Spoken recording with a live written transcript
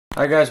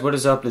Hi guys, what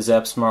is up? It's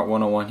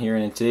AppSmart101 here,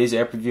 and in today's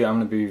app review I'm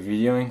going to be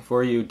reviewing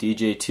for you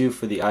Djay 2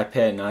 for the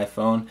iPad and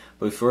iPhone.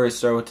 But before I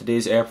start with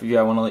today's app review,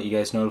 I want to let you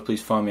guys know to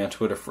please follow me on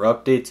Twitter for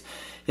updates,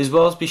 as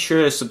well as be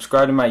sure to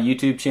subscribe to my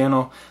YouTube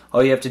channel.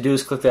 All you have to do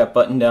is click that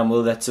button down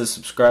below that says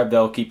subscribe. That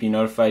will keep you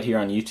notified here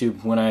on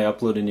YouTube when I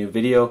upload a new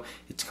video.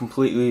 It's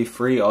completely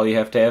free. All you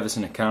have to have is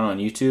an account on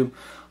YouTube.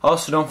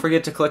 Also, don't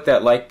forget to click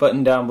that like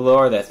button down below,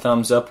 or that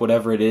thumbs up,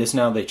 whatever it is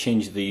now. They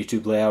change the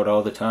YouTube layout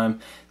all the time.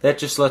 That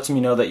just lets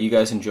me know that you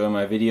guys enjoy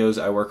my videos.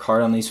 I work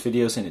hard on these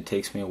videos and it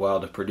takes me a while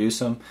to produce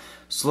them.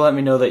 So let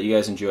me know that you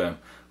guys enjoy them.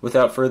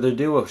 Without further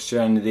ado, we'll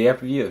straight into the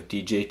app review of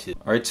Djay 2.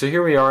 Alright, so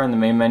here we are in the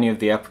main menu of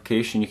the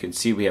application. You can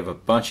see we have a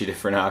bunch of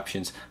different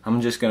options. I'm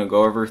just going to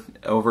go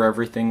over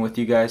everything with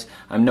you guys.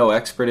 I'm no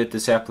expert at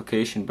this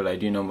application, but I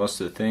do know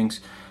most of the things.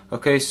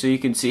 Okay, so you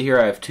can see here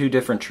I have two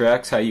different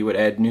tracks. How you would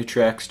add new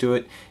tracks to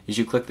it is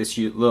you click this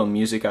little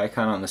music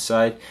icon on the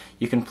side.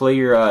 You can play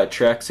your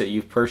tracks that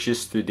you've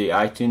purchased through the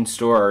iTunes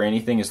store or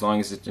anything, as long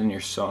as it's in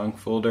your song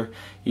folder.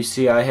 You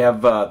see I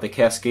have the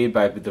Cascade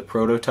by the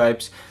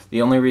Prototypes.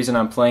 The only reason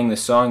I'm playing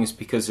this song is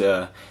because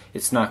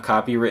it's not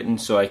copywritten,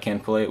 so I can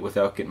play it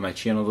without getting my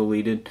channel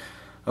deleted.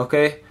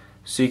 Okay,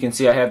 so you can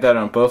see I have that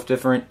on both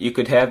different. You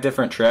could have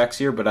different tracks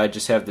here, but I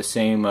just have the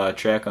same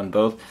track on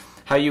both.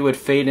 How you would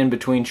fade in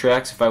between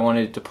tracks: if I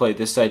wanted it to play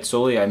this side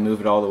solely, I move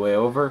it all the way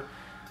over.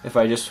 If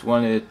I just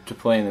wanted it to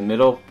play in the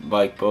middle,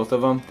 like both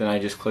of them, then I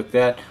just click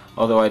that,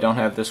 although I don't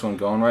have this one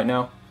going right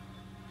now.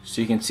 So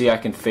you can see I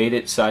can fade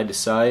it side to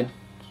side.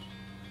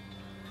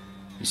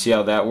 You see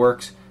how that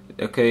works?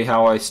 Okay,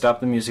 how I stop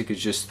the music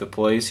is just the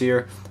plays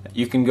here.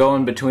 You can go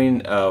in between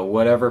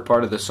whatever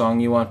part of the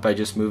song you want by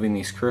just moving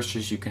these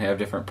cursors. You can have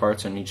different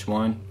parts on each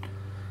one.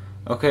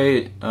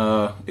 Okay,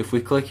 if we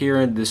click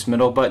here in this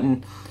middle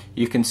button,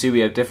 you can see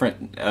we have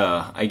different,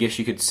 I guess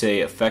you could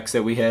say, effects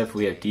that we have.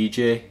 We have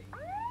DJ,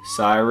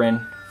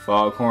 siren,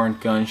 foghorn,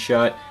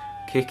 gunshot,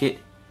 kick it,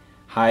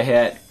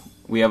 hi-hat.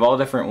 We have all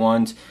different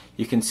ones.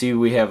 You can see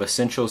we have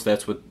essentials.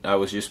 That's what I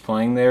was just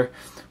playing there.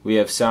 We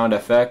have sound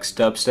effects,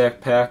 dubstep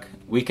pack.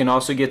 We can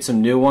also get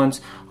some new ones,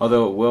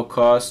 although it will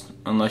cost,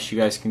 unless you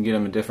guys can get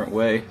them a different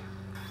way.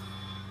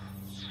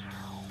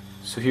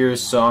 So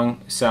here's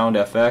sound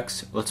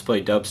FX. Let's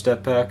play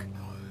dubstep pack.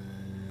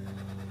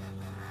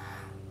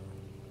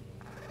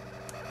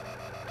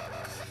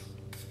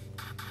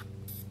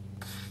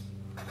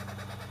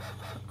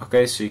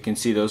 Okay, so you can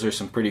see those are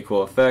some pretty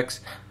cool effects.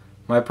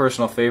 My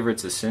personal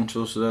favorite's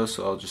Essentials though,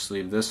 so I'll just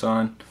leave this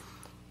on.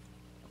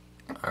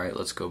 Alright,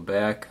 let's go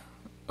back.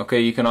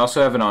 Okay, you can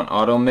also have it on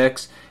auto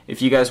mix.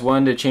 If you guys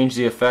wanted to change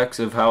the effects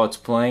of how it's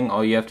playing,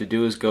 all you have to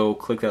do is go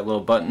click that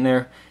little button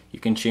there. You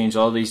can change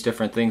all these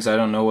different things. I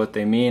don't know what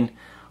they mean,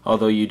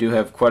 although you do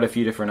have quite a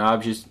few different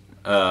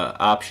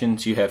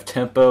options. You have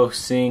tempo,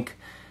 sync,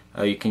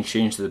 you can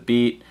change the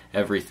beat,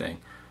 everything.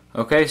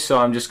 Okay, so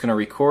I'm just going to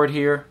record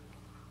here.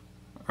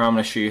 I'm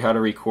going to show you how to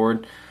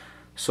record.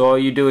 So all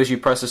you do is you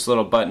press this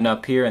little button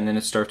up here and then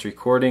it starts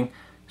recording.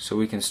 So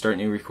we can start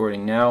new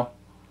recording now.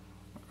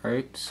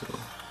 Alright, so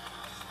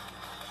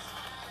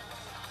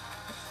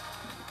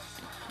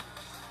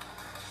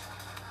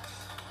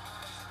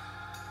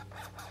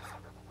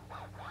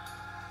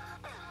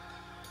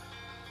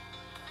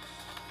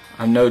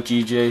I'm no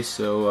DJ,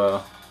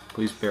 so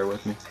please bear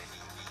with me.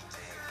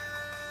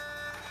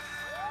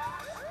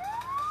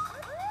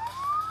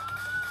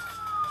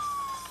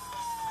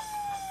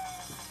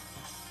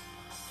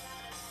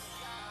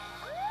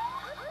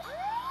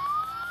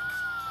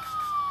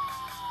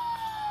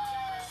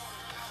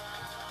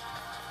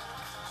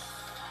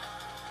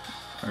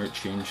 Alright,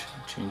 change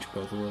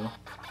both a little.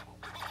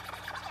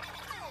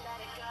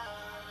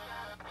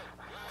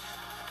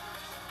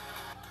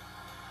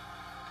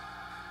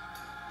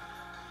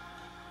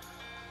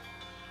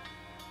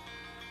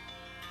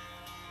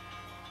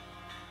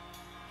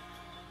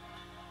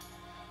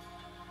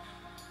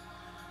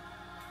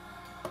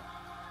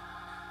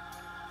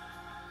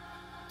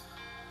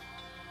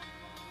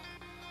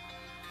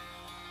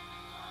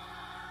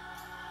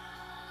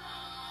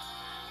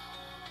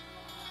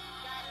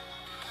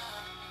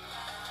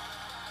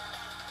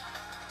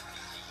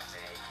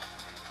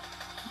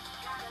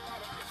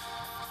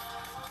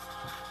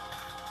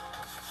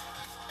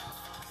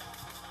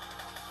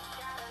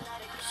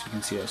 So you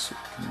can see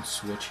I can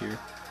switch here.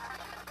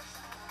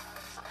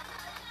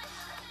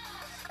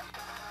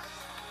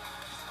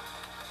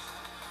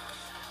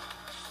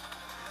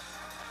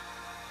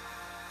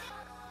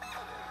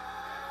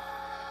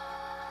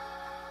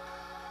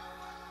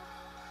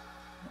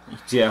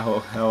 See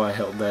how I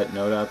held that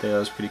note out there? That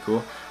was pretty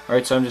cool.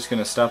 Alright, so I'm just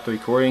going to stop the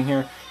recording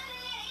here.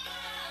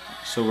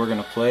 So we're going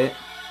to play it.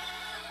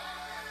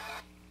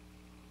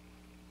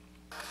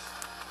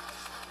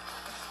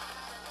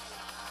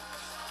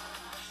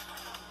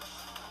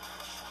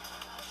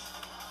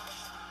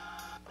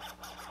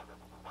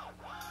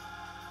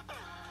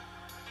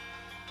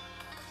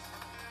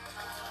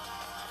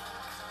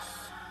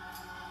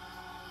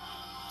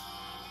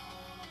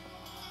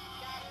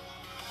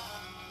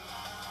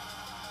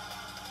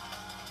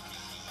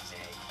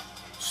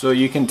 So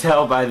you can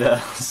tell by the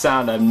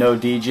sound I'm no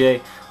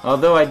DJ,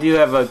 although I do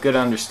have a good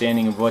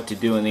understanding of what to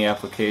do in the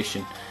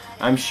application.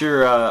 I'm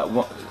sure a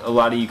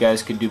lot of you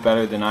guys could do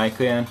better than I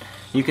can.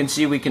 You can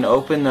see we can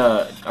open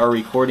our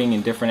recording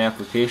in different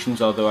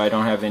applications, although I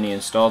don't have any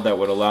installed that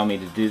would allow me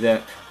to do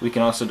that. We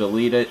can also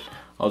delete it.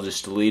 I'll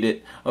just delete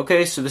it.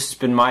 Okay, so this has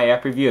been my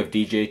app review of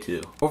Djay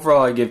 2.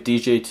 Overall, I give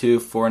Djay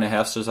 2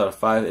 4.5 stars out of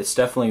 5. It's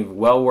definitely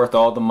well worth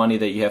all the money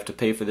that you have to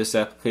pay for this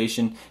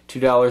application.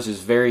 $2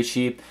 is very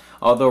cheap.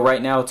 Although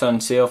right now it's on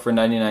sale for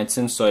 99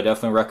 cents, so I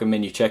definitely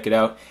recommend you check it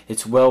out.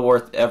 It's well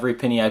worth every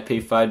penny. I'd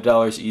pay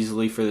 $5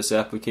 easily for this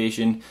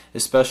application,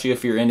 especially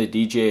if you're into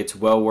DJ. It's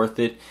well worth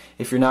it.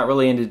 If you're not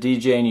really into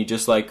DJ and you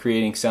just like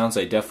creating sounds,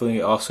 I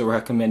definitely also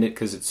recommend it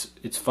because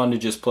it's fun to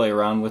just play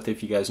around with,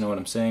 if you guys know what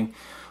I'm saying.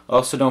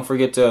 Also, don't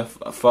forget to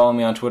follow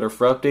me on Twitter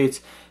for updates,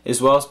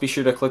 as well as be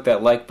sure to click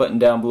that like button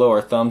down below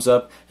or thumbs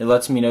up. It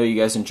lets me know you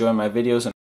guys enjoy my videos.